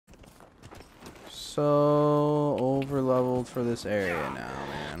so over leveled for this area now,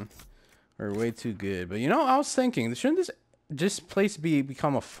 man. We're way too good. But you know, I was thinking, shouldn't this place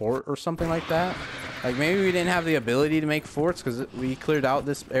become a fort or something like that? Like maybe we didn't have the ability to make forts because we cleared out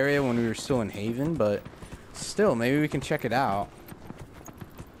this area when we were still in Haven, but still, maybe we can check it out.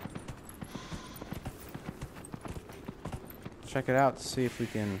 Check it out to see if we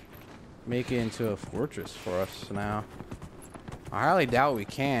can make it into a fortress for us now. I highly doubt we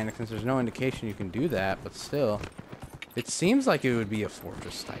can, because there's no indication you can do that, but still. It seems like it would be a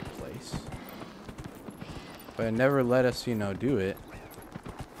fortress type place. But it never let us, you know, do it.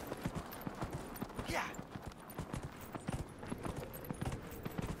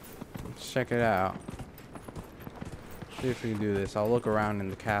 Let's check it out. See if we can do this. I'll look around in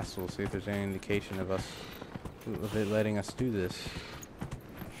the castle, see if there's any indication of it letting us do this.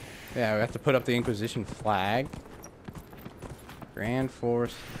 Yeah, we have to put up the Inquisition flag. Grand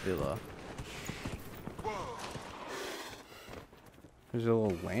Forest Villa. There's a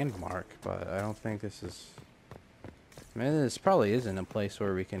little landmark, but I don't think this is... I mean, this probably isn't a place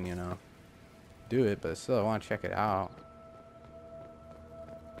where we can, you know, do it, but still I want to check it out.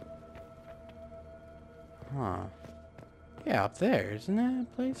 Huh. Yeah, up there. Isn't that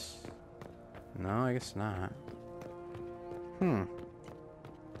a place? No, I guess not. Hmm.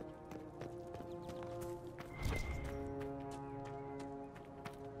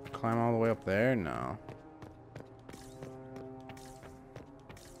 Climb all the way up there? No.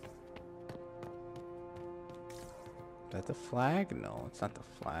 Is that the flag? No, it's not the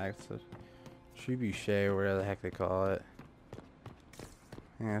flag. It's a trebuchet or whatever the heck they call it.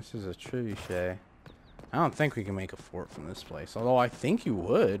 Yeah, this is a trebuchet. I don't think we can make a fort from this place. Although I think you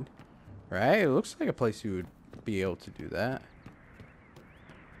would. Right? It looks like a place you would be able to do that.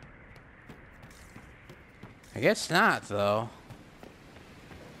 I guess not, though.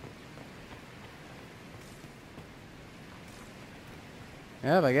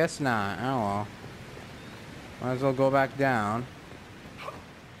 Yep, I guess not. Oh well. Might as well go back down. Oh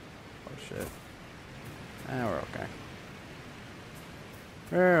shit. Ah, we're okay.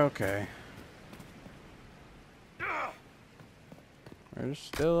 We're okay. We're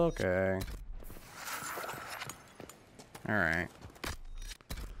still okay. Alright.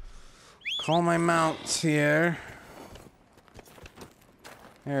 Call my mounts here.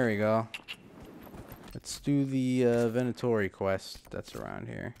 There we go. Let's do the Venatori quest that's around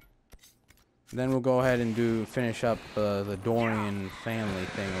here. Then we'll go ahead and finish up the Dorian family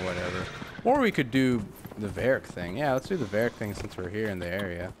thing or whatever. Or we could do the Varric thing. Yeah, let's do the Varric thing since we're here in the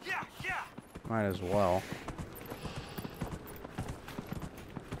area. Might as well.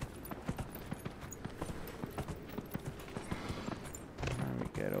 How do we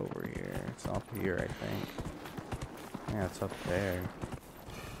get over here? It's up here, I think. Yeah, it's up there.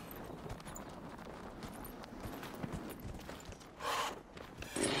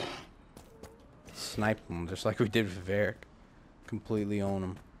 Snipe them just like we did with Varric. Completely own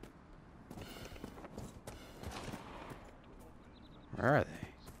them. Where are they?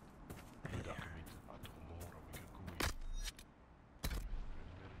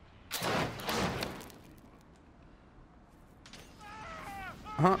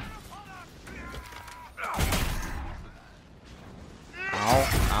 Huh? Ow,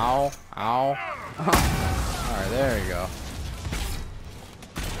 ow, ow. Alright, there you go.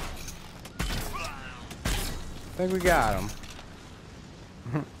 I think we got him.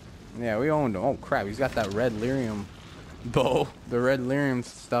 Yeah, we owned him. Oh crap, he's got that red lyrium bow. The red lyrium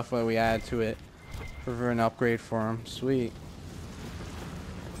stuff that we added to it for an upgrade for him. Sweet.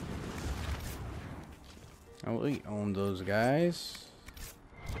 Oh, we own those guys.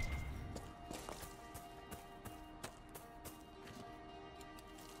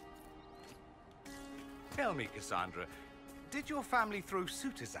 Tell me, Cassandra, did your family throw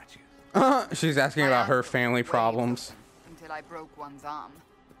suitors at you? She's asking about her family problems. Until I broke one's arm.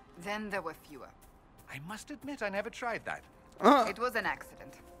 Then there were fewer. I must admit, I never tried that. It was an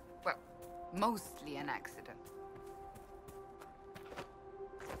accident. Well, mostly an accident.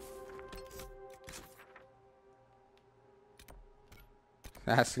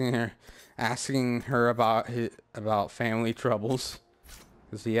 Asking her about family troubles,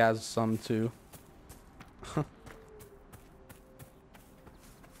 because he has some too.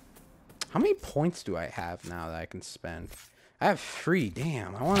 How many points do I have now that I can spend? I have 3.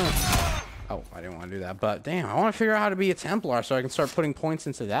 Damn, I want to... Oh, I didn't want to do that. But damn, I want to figure out how to be a Templar so I can start putting points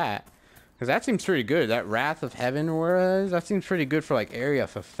into that. Because that seems pretty good. That Wrath of Heaven or whatever it is, that seems pretty good for like area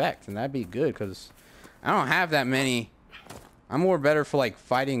of effect. And that'd be good because I don't have that many. I'm more better for like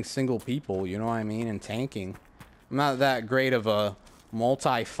fighting single people, you know what I mean? And tanking. I'm not that great of a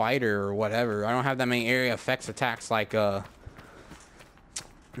multi-fighter or whatever. I don't have that many area effects attacks like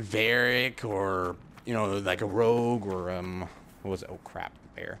Varric or, you know, like a rogue or what was it? Oh crap,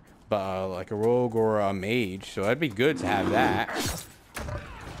 bear. But like a rogue or a mage, so that'd be good to have that.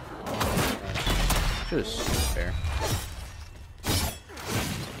 Just bear.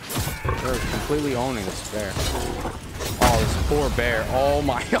 They're completely owning this bear. Oh, this poor bear. Oh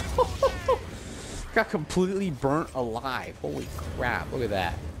my god. Got completely burnt alive. Holy crap, look at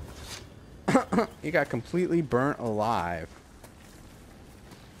that. He got completely burnt alive.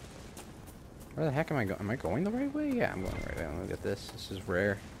 Where the heck am I going? Am I going the right way? Yeah, I'm going the right way. Look at this. This is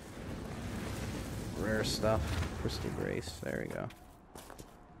rare. Rare stuff. Crystal Grace. There we go.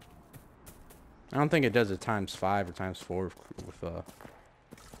 I don't think it does it ×5 or ×4 with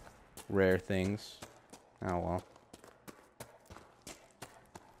rare things. Oh well.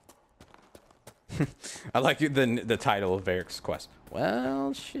 I like the title of Varric's quest.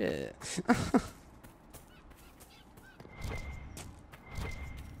 Well, shit.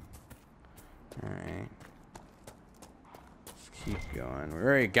 Alright. Let's keep going. We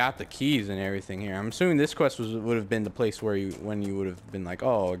already got the keys and everything here. I'm assuming this quest would have been the place where when you would have been like,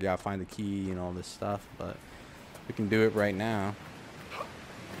 oh, you gotta find the key and all this stuff, but we can do it right now.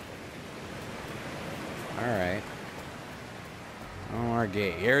 Alright. On our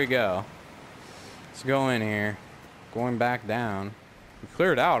gate. Here we go. Let's go in here. Going back down. We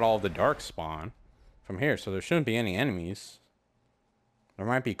cleared out all the dark spawn from here, so there shouldn't be any enemies. There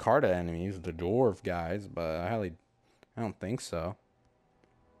might be Carta enemies, the dwarf guys, but I don't think so.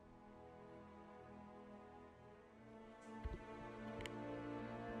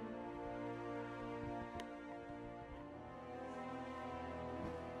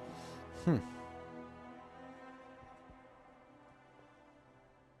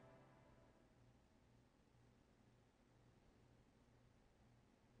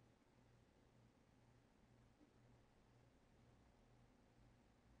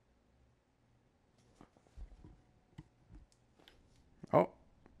 Oh.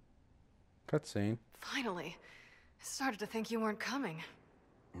 Cutscene. Finally. I started to think you weren't coming.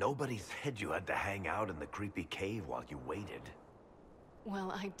 Nobody said you had to hang out in the creepy cave while you waited.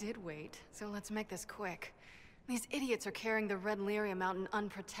 Well, I did wait, so let's make this quick. These idiots are carrying the red lyrium out in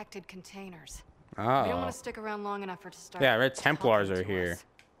unprotected containers. Oh. We don't want to stick around long enough for it to start. Yeah, Red Templars talking are to here.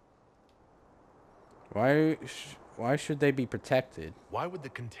 us. Why should they be protected? Why would the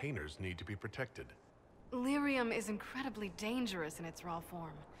containers need to be protected? Lyrium is incredibly dangerous in its raw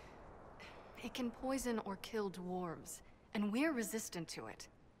form. It can poison or kill dwarves, and we're resistant to it.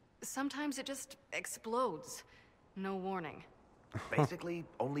 Sometimes it just explodes. No warning. Basically,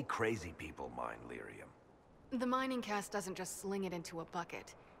 only crazy people mine lyrium. The mining cast doesn't just sling it into a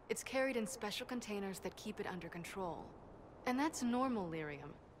bucket. It's carried in special containers that keep it under control. And that's normal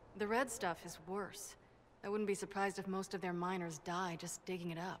lyrium. The red stuff is worse. I wouldn't be surprised if most of their miners die just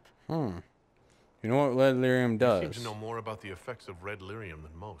digging it up. You know what red lyrium You does? seem to know more about the effects of red lyrium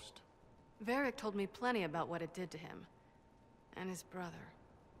than most. Varric told me plenty about what it did to him. And his brother.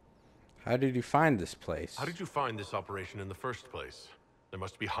 How did you find this place? How did you find this operation in the first place? There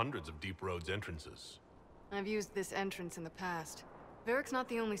must be hundreds of Deep Road's entrances. I've used this entrance in the past. Varric's not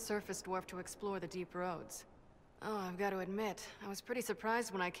the only surface dwarf to explore the deep roads. Oh, I've got to admit, I was pretty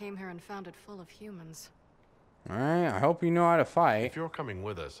surprised when I came here and found it full of humans. Alright, I hope you know how to fight. If you're coming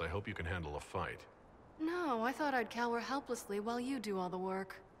with us, I hope you can handle a fight. No, I thought I'd cower helplessly while you do all the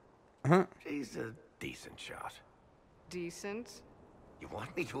work. She's a decent shot. Decent? You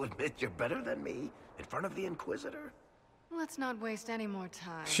want me to admit you're better than me in front of the Inquisitor? Let's not waste any more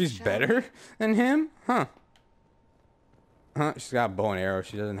time. She's shall better than him? Huh. She's got a bow and arrow.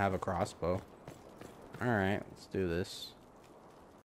 She doesn't have a crossbow. Alright, let's do this.